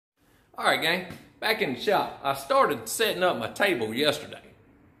All right, gang, back in the shop. I started setting up my table yesterday.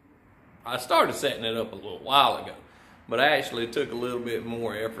 I started setting it up a little while ago, but I actually took a little bit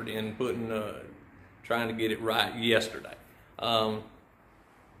more effort in trying to get it right yesterday.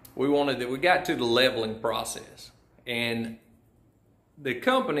 We got to the leveling process, and the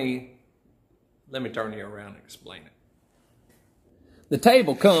company, let me turn you around and explain it. The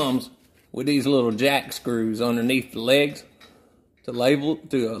table comes with these little jack screws underneath the legs to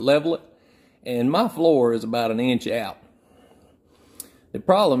level it, and my floor is about 1 inch out. The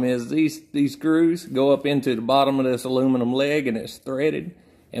problem is these screws go up into the bottom of this aluminum leg, and it's threaded,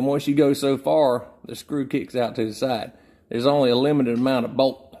 and once you go so far, the screw kicks out to the side. There's only a limited amount of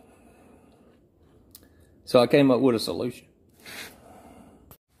bolt. So I came up with a solution.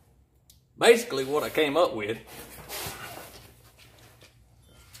 Basically what I came up with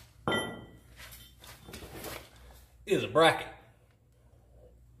is a bracket.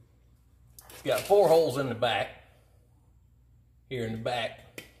 It's got 4 holes in the back, here in the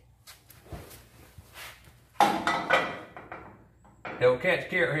back. It'll catch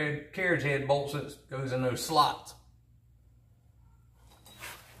carriage head bolts that goes in those slots.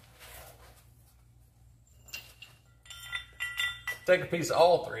 Take a piece of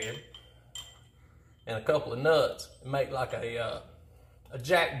all thread and a couple of nuts and make like a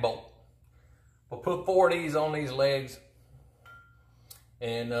jack bolt. We'll put 4 of these on these legs,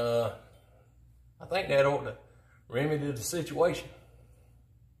 and I think that ought to remedy the situation.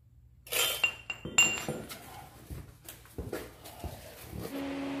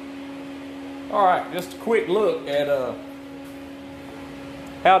 All right, just a quick look at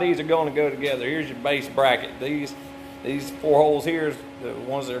how these are going to go together. Here's your base bracket. These 4 holes here is the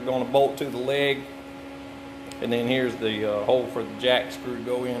ones that are going to bolt to the leg, and then here's the hole for the jack screw to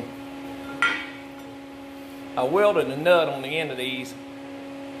go in. I welded a nut on the end of these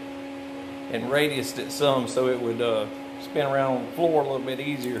and radiused it some so it would spin around on the floor a little bit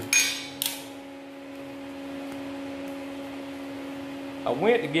easier. I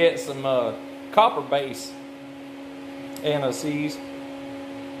went to get some copper base anti-seize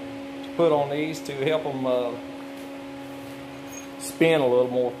to put on these to help them spin a little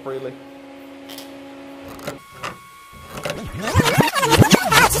more freely.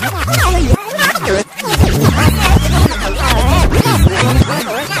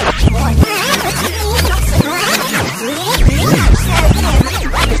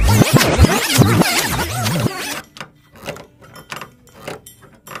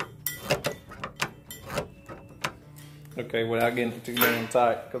 Okay, without getting too damn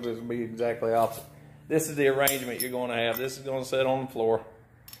tight, because this will be exactly opposite. This is the arrangement you're going to have. This is going to sit on the floor,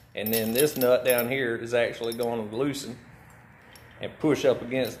 and then this nut down here is actually going to loosen and push up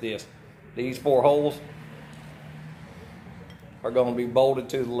against this. These 4 holes are going to be bolted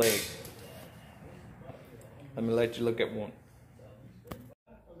to the leg. Let me let you look at one.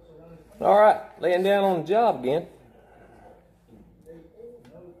 All right, laying down on the job again.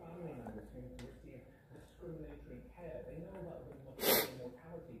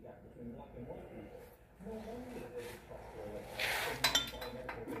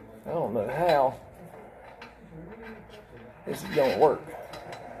 I don't know how this is going to work,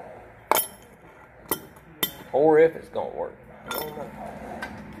 or if it's going to work. I don't know.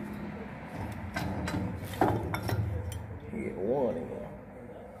 You get 1 in.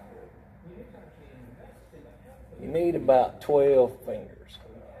 You need about 12 fingers.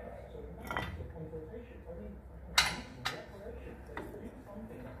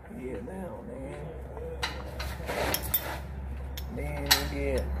 Get down, man. Then you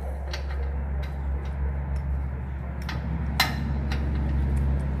get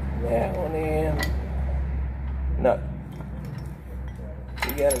that one in. No.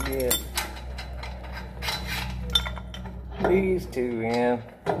 You gotta get these 2 in.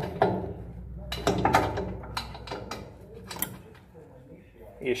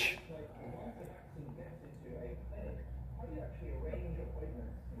 Ish.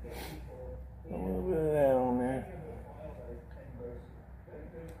 A little bit of that on there.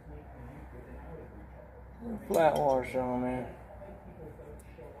 Flat wash on there.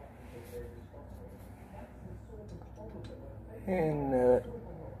 And nut.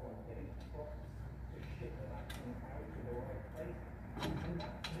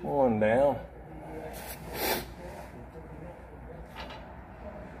 One down.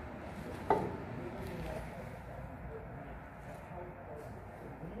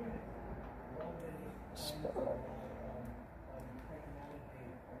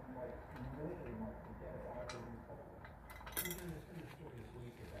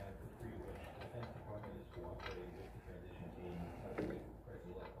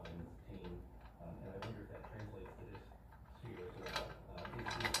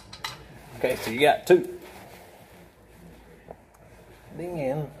 Okay, so you got two.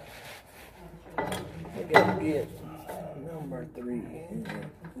 Then we gotta get number 3.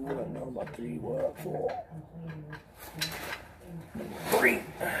 What number 3? What 4? 3.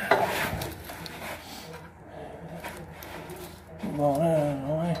 Come on out of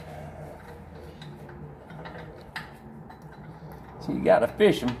the way. So you gotta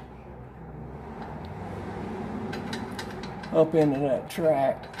fish them up into that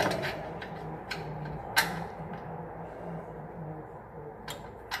track.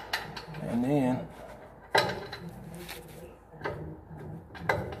 And then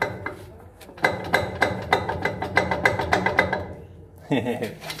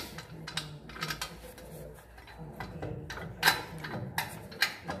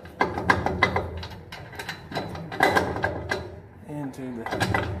into the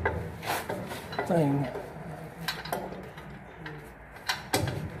thing.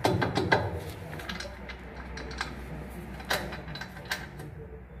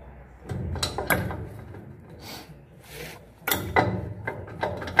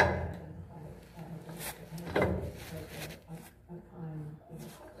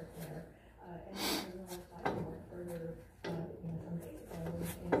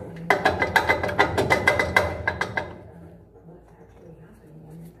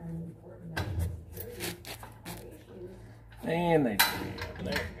 And there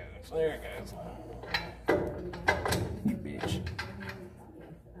it goes. There it goes. You bitch.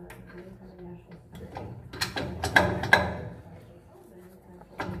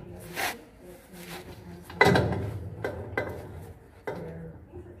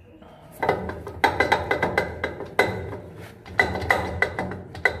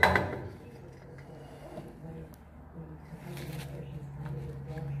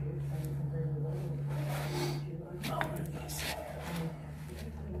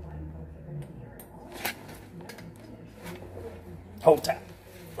 Hold tight.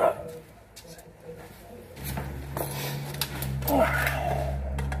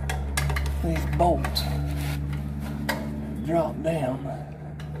 These bolts drop down.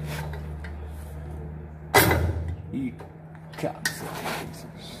 You cocksuckers.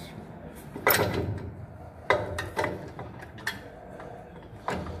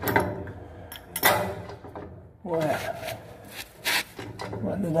 What happened?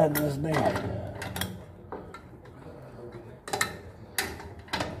 What did I just do?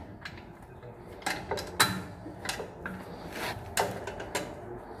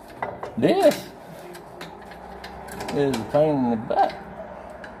 This is a pain in the butt.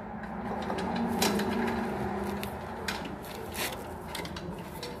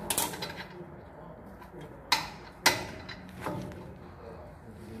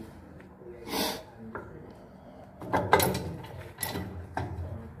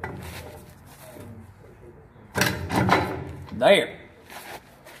 There.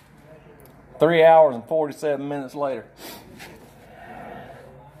 3 hours and 47 minutes later.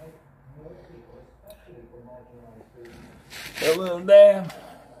 A little dab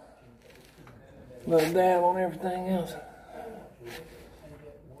on everything else.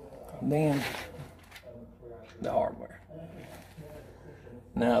 Then the hardware.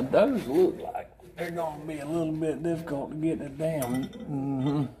 Now those look like they're gonna be a little bit difficult to get the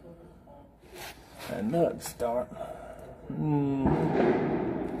damn that nut to start.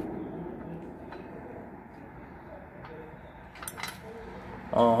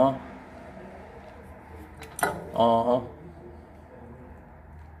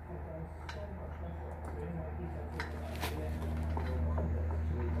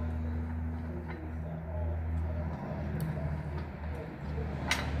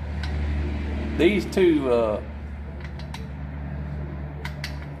 These two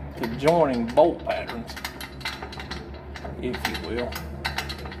conjoining bolt patterns, if you will,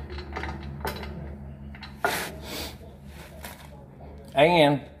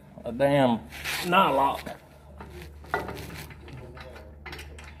 and a damn nylock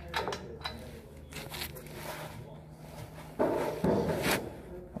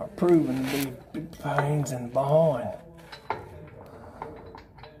are proven to be big pains in the behind.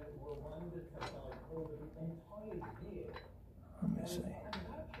 Let me see.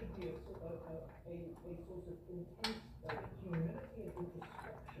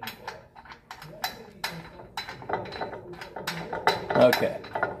 Okay.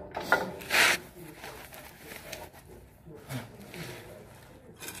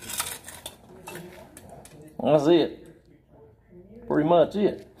 That's it. Pretty much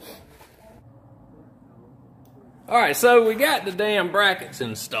it. Alright, so we got the damn brackets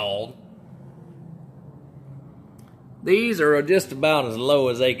installed. These are just about as low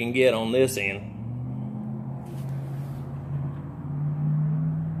as they can get on this end.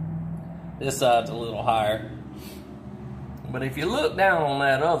 This side's a little higher. But if you look down on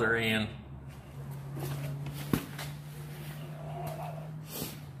that other end,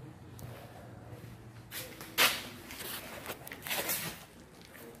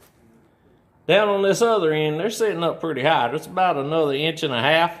 down on this other end, they're sitting up pretty high. It's about another 1.5 inches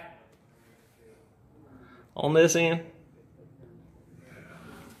on this end.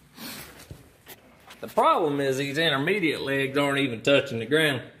 The problem is these intermediate legs aren't even touching the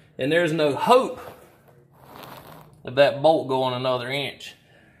ground, and there's no hope of that bolt going another inch.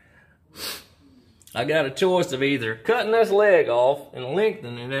 I got a choice of either cutting this leg off and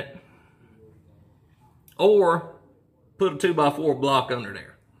lengthening it, or put a 2x4 block under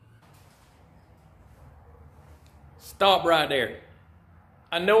there. Stop right there.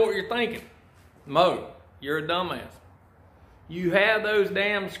 I know what you're thinking. Mo, you're a dumbass. You have those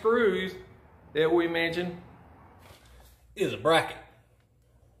damn screws that we mentioned is a bracket.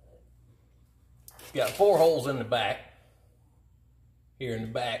 It's got 4 holes in the back. Here in the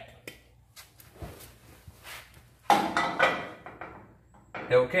back.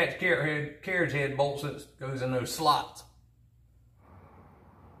 It'll catch carriage head bolts that goes in those slots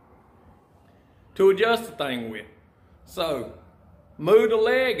to adjust the thing with. So, move the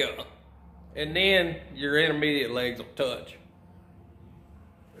leg up, and then your intermediate legs will touch.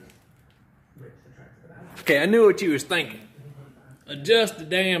 Okay, I knew what you was thinking. Adjust the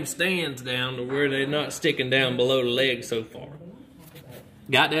damn stands down to where they're not sticking down below the leg so far.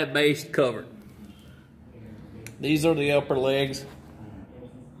 Got that base covered. These are the upper legs.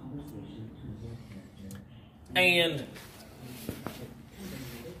 And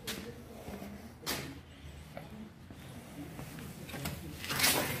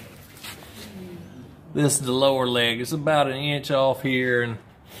this is the lower leg. It's about 1 inch off here, and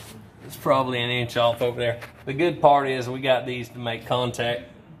it's probably 1 inch off over there. The good part is we got these to make contact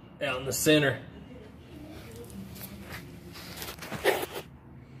out in the center.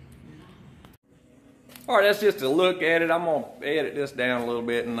 All right, that's just a look at it. I'm gonna edit this down a little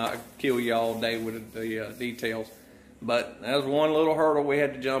bit and not kill you all day with the details. But that was one little hurdle we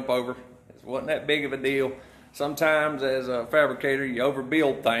had to jump over. It wasn't that big of a deal. Sometimes as a fabricator, you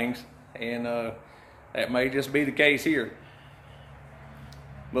overbuild things, and that may just be the case here.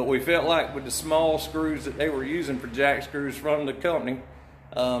 But we felt like with the small screws that they were using for jack screws from the company,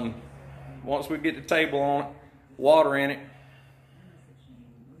 once we get the table on it, water in it,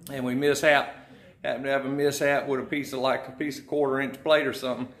 and we happen to have a mishap with a piece of 1/4 plate or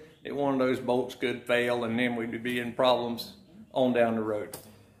something, that one of those bolts could fail, and then we'd be in problems on down the road.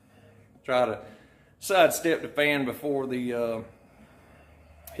 Try to sidestep the fan before the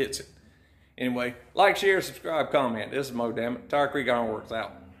hits it. Anyway, like, share, subscribe, comment. This is Mo, damn it. Tire Creek Ironworks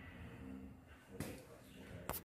out.